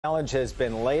Challenge has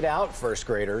been laid out, first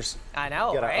graders. I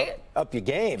know, right? Up your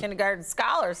game. Kindergarten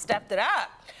scholars stepped it up.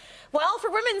 Well,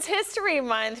 for Women's History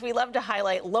Month, we love to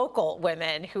highlight local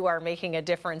women who are making a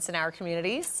difference in our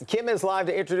communities. Kim is live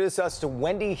to introduce us to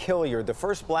Wendy Hilliard, the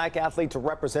first black athlete to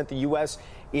represent the U.S.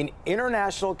 in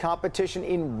international competition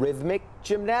in rhythmic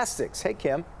gymnastics. Hey,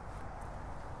 Kim.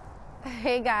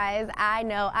 Hey, guys, I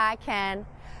know I can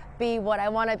be what I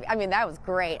want to be. I mean, that was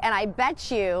great. And I bet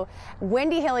you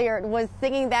Wendy Hilliard was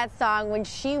singing that song when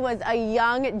she was a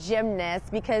young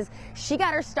gymnast, because she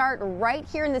got her start right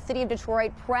here in the city of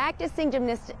Detroit practicing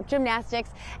gymnastics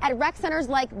at rec centers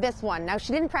like this one. Now,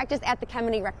 she didn't practice at the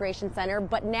Kemeny Recreation Center,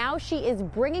 but now she is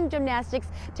bringing gymnastics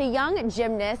to young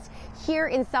gymnasts here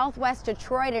in Southwest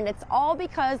Detroit, and it's all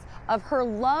because of her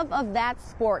love of that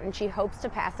sport, and she hopes to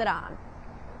pass it on.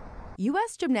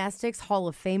 U.S. Gymnastics Hall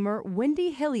of Famer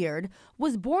Wendy Hilliard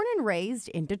was born and raised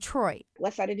in Detroit.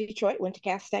 West side of Detroit, went to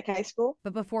Cass Tech High School.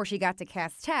 But before she got to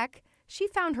Cass Tech, she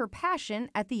found her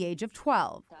passion at the age of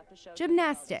 12,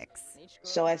 gymnastics.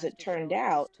 So as it turned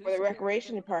out, for the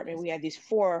recreation department, we had these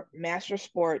 4 master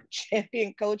sport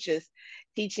champion coaches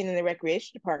teaching in the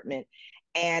recreation department.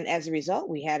 And as a result,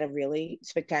 we had a really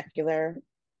spectacular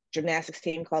gymnastics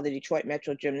team called the Detroit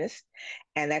Metro Gymnasts,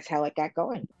 and that's how it got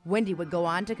going. Wendy would go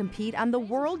on to compete on the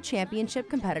World Championship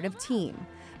competitive team,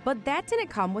 but that didn't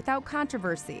come without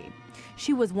controversy.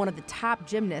 She was one of the top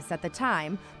gymnasts at the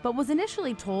time, but was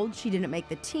initially told she didn't make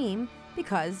the team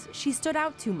because she stood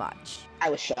out too much. I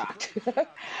was shocked.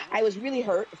 I was really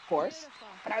hurt, of course,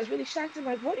 but I was really shocked. I'm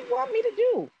like, what do you want me to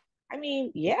do? I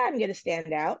mean, yeah, I'm going to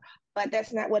stand out, but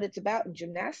that's not what it's about in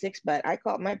gymnastics. But I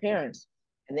called my parents,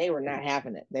 and they were not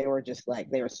having it. They were just like,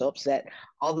 they were so upset.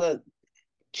 All the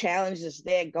challenges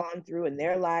they had gone through in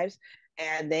their lives,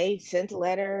 and they sent a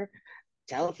letter,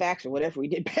 telefax, or whatever we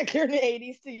did back here in the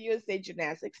 80s to USA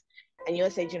Gymnastics. And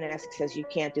USA Gymnastics says you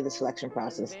can't do the selection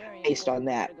process based on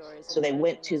that. So they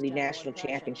went to the national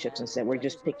championships and said, we're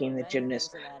just picking the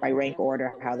gymnasts by rank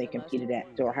order, how they competed at,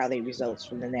 or how they results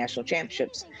from the national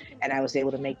championships. And I was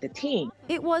able to make the team.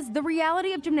 It was the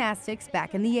reality of gymnastics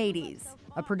back in the 80s.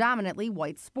 A predominantly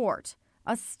white sport,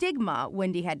 a stigma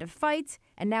Wendy had to fight,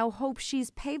 and now hopes she's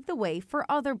paved the way for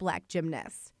other black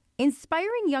gymnasts.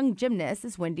 Inspiring young gymnasts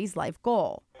is Wendy's life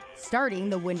goal, starting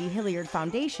the Wendy Hilliard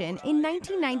Foundation in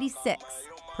 1996,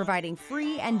 providing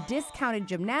free and discounted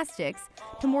gymnastics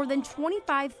to more than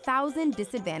 25,000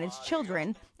 disadvantaged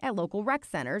children at local rec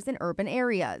centers in urban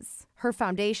areas. Her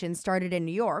foundation started in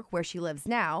New York, where she lives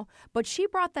now, but she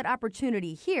brought that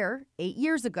opportunity here 8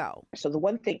 years ago. So the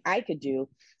one thing I could do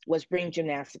was bring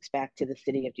gymnastics back to the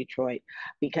city of Detroit,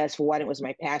 because for one, it was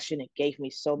my passion. It gave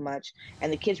me so much,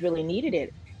 and the kids really needed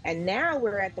it. And now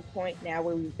we're at the point now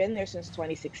where we've been there since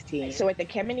 2016. So at the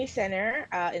Kemeny Center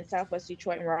in Southwest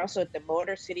Detroit, and we're also at the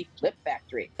Motor City Flip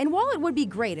Factory. And while it would be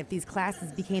great if these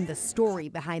classes became the story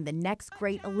behind the next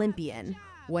great Olympian,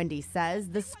 Wendy says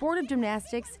the sport of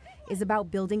gymnastics is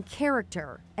about building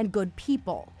character and good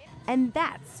people. And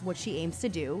that's what she aims to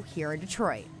do here in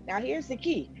Detroit. Now, here's the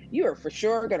key. You are for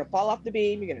sure going to fall off the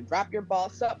beam. You're going to drop your ball.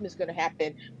 Something is going to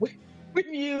happen with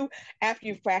you after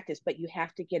you've practiced, but you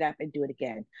have to get up and do it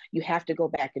again. You have to go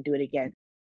back and do it again.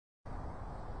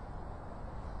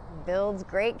 Builds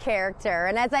great character.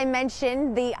 And as I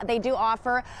mentioned, they do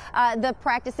offer the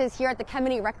practices here at the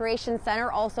Kemeny Recreation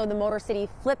Center, also the Motor City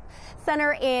Flip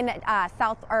Center in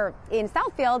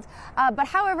Southfield. But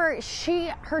however,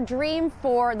 her dream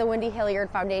for the Wendy Hilliard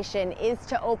Foundation is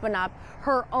to open up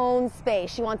her own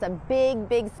space. She wants a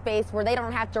big space where they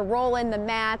don't have to roll in the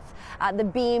mats, the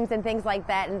beams and things like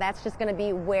that. And that's just going to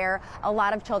be where a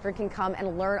lot of children can come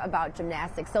and learn about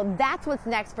gymnastics. So that's what's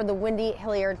next for the Wendy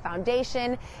Hilliard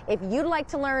Foundation. If you'd like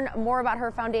to learn more about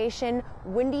her foundation,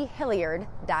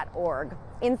 wendyhilliard.org.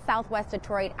 In Southwest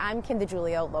Detroit, I'm Kim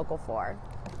DeGiulio, Local 4.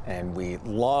 And we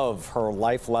love her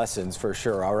life lessons for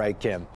sure. All right, Kim.